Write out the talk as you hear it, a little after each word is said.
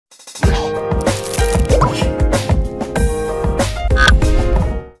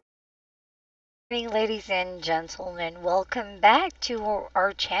Morning, ladies and gentlemen. Welcome back to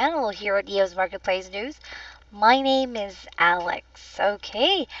our channel here at EOS Marketplace News. My name is Alex.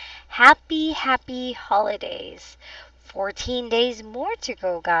 Okay, happy holidays. 14 days more to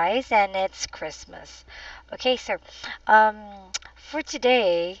go, guys, and it's Christmas. Okay, so um, for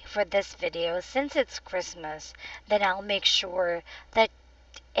today, for this video, since it's Christmas, then I'll make sure that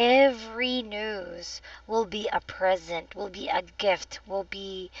every news will be a present, will be a gift, will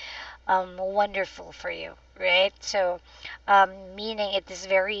be wonderful for you, right? So, meaning it is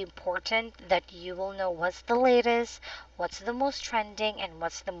very important that you will know what's the latest, what's the most trending, and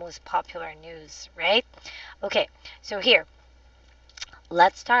what's the most popular news, right? Okay, so here,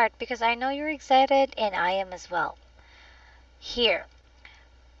 let's start because I know you're excited and I am as well. Here,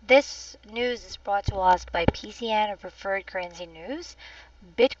 this news is brought to us by PCN or Preferred Currency News.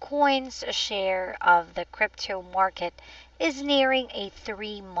 Bitcoin's share of the crypto market is nearing a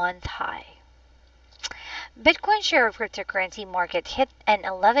 3-month high. Bitcoin share of cryptocurrency market hit an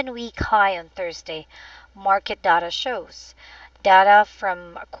 11-week high on Thursday, market data shows. Data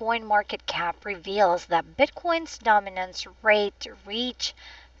from CoinMarketCap reveals that Bitcoin's dominance rate reached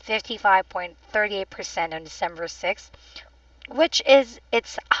 55.38% on December 6th, which is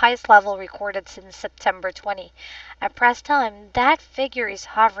its highest level recorded since September 20. At press time, that figure is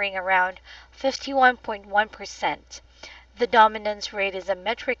hovering around 51.1%. The dominance rate is a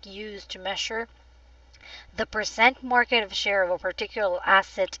metric used to measure the percent market of share of a particular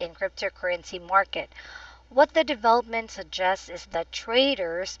asset in cryptocurrency market. What the development suggests is that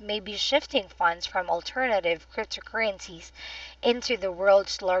traders may be shifting funds from alternative cryptocurrencies into the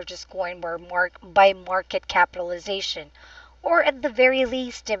world's largest coin by market capitalization, or at the very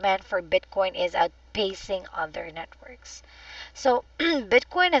least, demand for Bitcoin is outpacing other networks. So,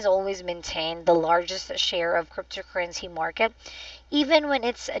 Bitcoin has always maintained the largest share of cryptocurrency market, even when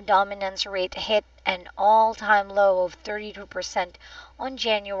its dominance rate hit an all-time low of 32% on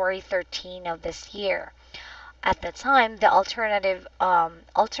January 13 of this year. At the time, the alternative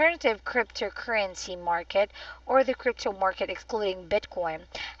cryptocurrency market, or the crypto market excluding Bitcoin,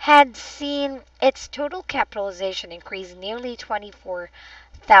 had seen its total capitalization increase nearly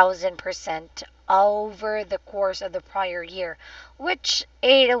 24,000% over the course of the prior year, which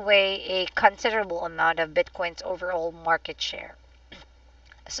ate away a considerable amount of Bitcoin's overall market share.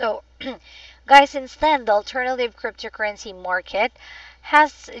 So, guys, since then, the alternative cryptocurrency market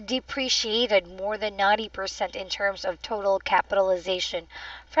has depreciated more than 90% in terms of total capitalization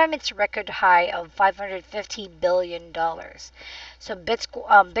from its record high of $550 billion. So,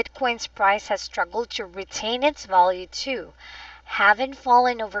 Bitcoin's price has struggled to retain its value too, having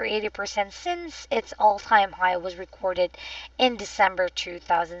fallen over 80% since its all-time high was recorded in December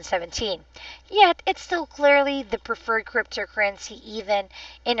 2017. Yet, it's still clearly the preferred cryptocurrency even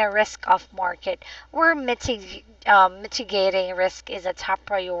in a risk-off market where mitigating risk is a top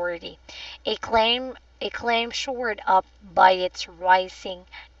priority. A claim shored up by its rising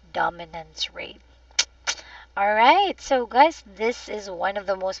dominance rate. All right, so guys, this is one of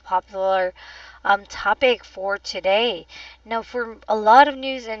the most popular topic for today. Now, for a lot of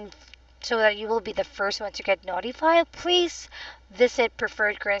news and so that you will be the first one to get notified, please visit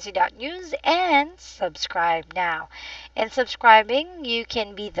preferredcurrency.news and subscribe now. In subscribing, you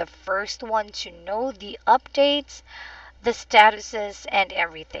can be the first one to know the updates, the statuses, and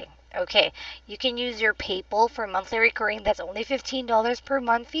everything. Okay, you can use your PayPal for monthly recurring. That's only $15 per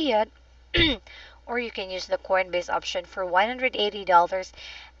month fiat. Or you can use the Coinbase option for $180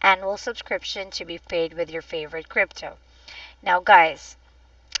 annual subscription to be paid with your favorite crypto. Now, guys,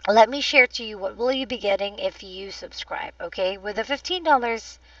 let me share to you what will you be getting if you subscribe. Okay, with the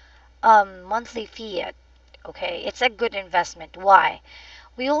 $15 monthly fiat, okay, it's a good investment. Why?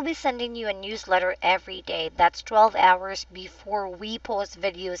 We will be sending you a newsletter every day. That's 12 hours before we post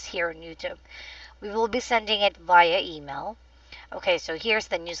videos here on YouTube. We will be sending it via email. Okay, so here's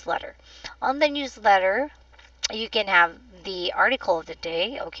the newsletter. On the newsletter, you can have the article of the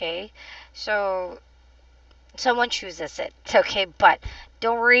day. Okay, so someone chooses it. Okay, but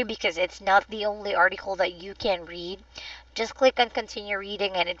don't worry because it's not the only article that you can read. Just click on continue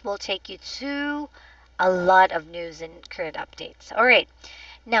reading and it will take you to a lot of news and current updates. All right,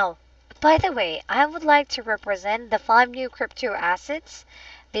 now, by the way, I would like to represent the 5 new crypto assets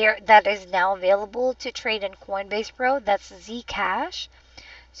there that is now available to trade in Coinbase Pro. That's Zcash.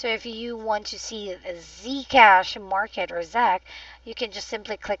 So if you want to see the Zcash market or ZAC, you can just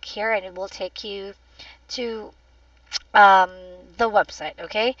simply click here and it will take you to um, the website,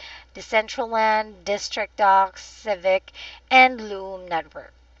 okay? Decentraland, District Docs, Civic, and Loom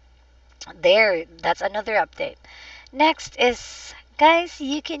Network. There, that's another update. Next is, Guys,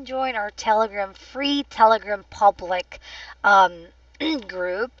 you can join our Telegram, free Telegram public um,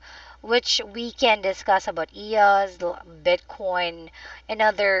 group, which we can discuss about EOS, Bitcoin, and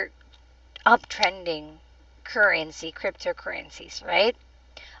other uptrending cryptocurrencies, right?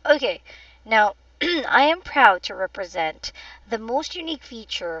 Okay, now I am proud to represent the most unique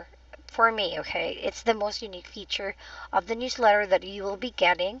feature for me, okay? It's the most unique feature of the newsletter that you will be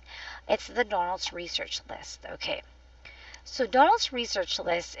getting. It's the Donald's Research List, okay? So Donald's Research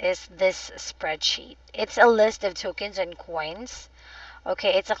List is this spreadsheet. It's a list of tokens and coins.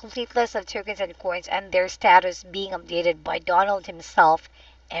 Okay, it's a complete list of tokens and coins and their status being updated by Donald himself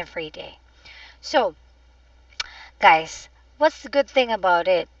every day. So, guys, what's the good thing about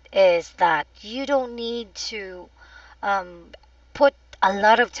it is that you don't need to um, put a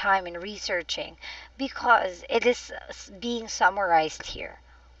lot of time in researching because it is being summarized here.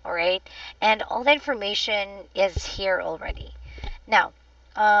 All right, and all the information is here already. Now,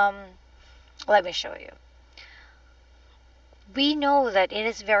 um, let me show you. We know that it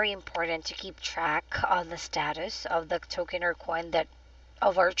is very important to keep track on the status of the token or coin that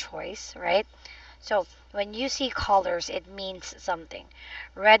of our choice, right? So when you see colors, it means something.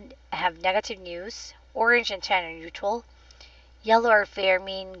 Red have negative news, orange and tan are neutral, yellow or fair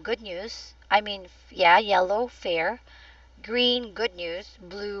mean good news. Yeah, yellow, fair, green, good news,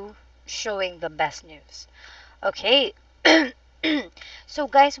 blue, showing the best news. Okay. So,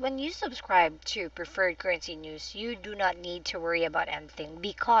 guys, when you subscribe to Preferred Currency News, you do not need to worry about anything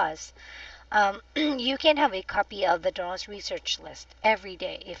because you can have a copy of the Donald's Research List every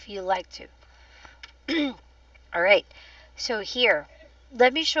day if you like to. All right. So here,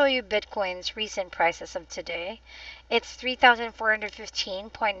 let me show you Bitcoin's recent price as of today. It's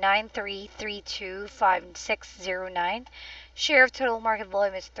 3,415.93325609. Share of total market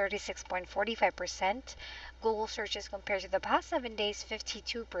volume is 36.45%. Google searches compared to the past 7 days,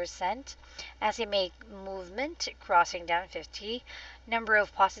 52%. SMA movement crossing down 50. Number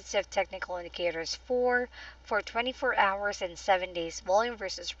of positive technical indicators 4 for 24 hours and 7 days. Volume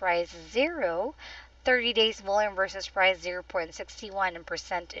versus price 0. 30 days volume versus price 0.61 and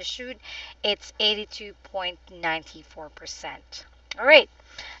percent issued, it's 82.94%. All right.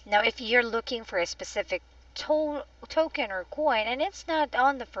 Now, if you're looking for a specific token or coin and it's not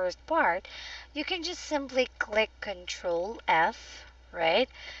on the first part, you can just simply click Control F, right?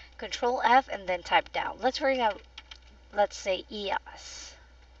 Control F and then type down. Let's work out, let's say EOS.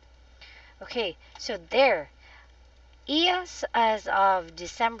 Okay, so there, EOS as of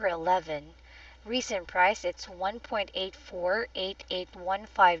December 11, recent price it's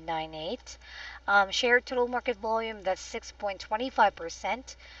 1.84881598. Share total market volume that's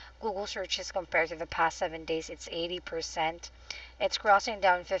 6.25%. Google searches compared to the past 7 days it's 80%. It's crossing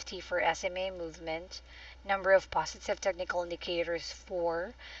down 50 for SMA movement. Number of positive technical indicators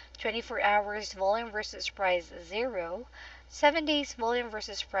 4. 24 hours volume versus price 0. 7 days volume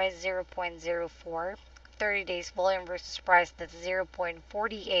versus price 0.04. 30 days volume versus price that's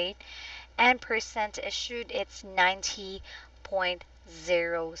 0.48 and percent issued it's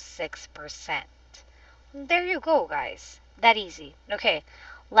 90.06%. There you go, guys. That easy. Okay,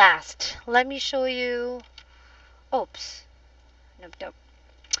 last, let me show you. Oops. Nope, nope.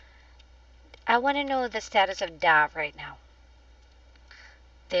 I want to know the status of DAV right now.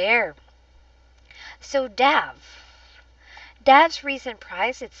 There. So DAV's recent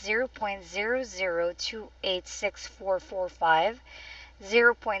price it's 0.002864445,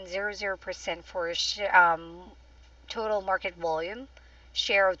 0.00% for total market volume,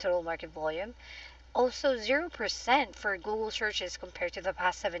 share of total market volume. Also 0% for Google searches compared to the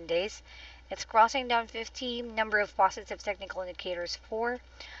past 7 days. It's crossing down 50. Number of positive technical indicators 4.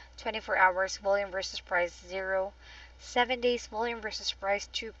 24 hours volume versus price 0. 7 days volume versus price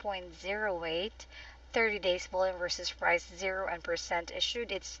 2.08. 30 days volume versus price 0 and percent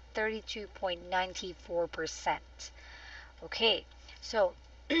issued it's 32.94%. Okay, so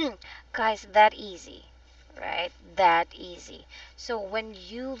guys, that easy, right? That easy. So when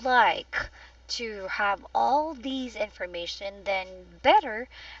you like to have all these information, then better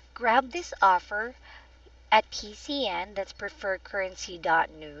grab this offer at PCN, that's preferred currency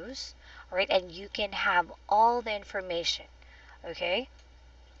news. All right, and you can have all the information. Okay,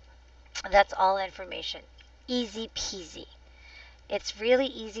 that's all information. Easy peasy. It's really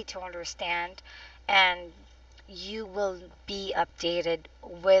easy to understand, and you will be updated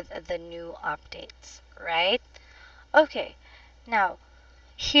with the new updates, right? Okay, now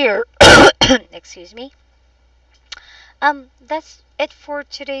here, excuse me. That's it for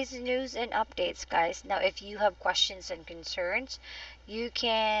today's news and updates, guys. Now, if you have questions and concerns, you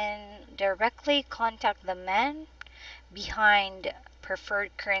can directly contact the man behind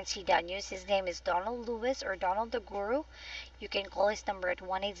preferredcurrency.news. His name is Donald Lewis or Donald the Guru. You can call his number at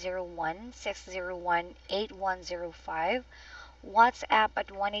 1-801-601-8105. WhatsApp at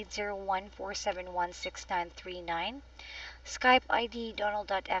 1-801-471-6939. Skype ID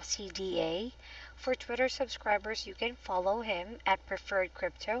Donald.fcda. For Twitter subscribers, you can follow him at Preferred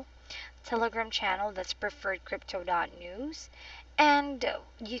Crypto. Telegram channel, that's preferredcrypto.news. And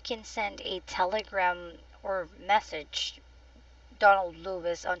you can send a telegram or message Donald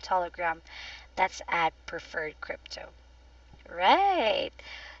Lewis on Telegram. That's at Preferred Crypto. Right.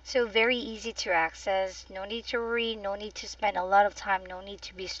 So very easy to access. No need to worry. No need to spend a lot of time. No need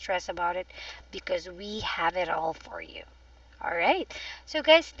to be stressed about it because we have it all for you. All right. So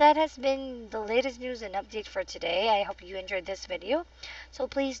guys, that has been the latest news and update for today. I hope you enjoyed this video. So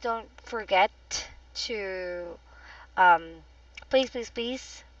please don't forget to um,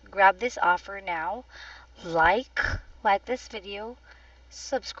 please grab this offer now. Like like this video,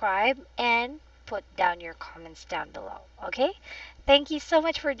 subscribe, and put down your comments down below. Okay? Thank you so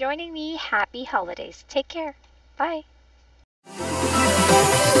much for joining me. Happy holidays. Take care. Bye.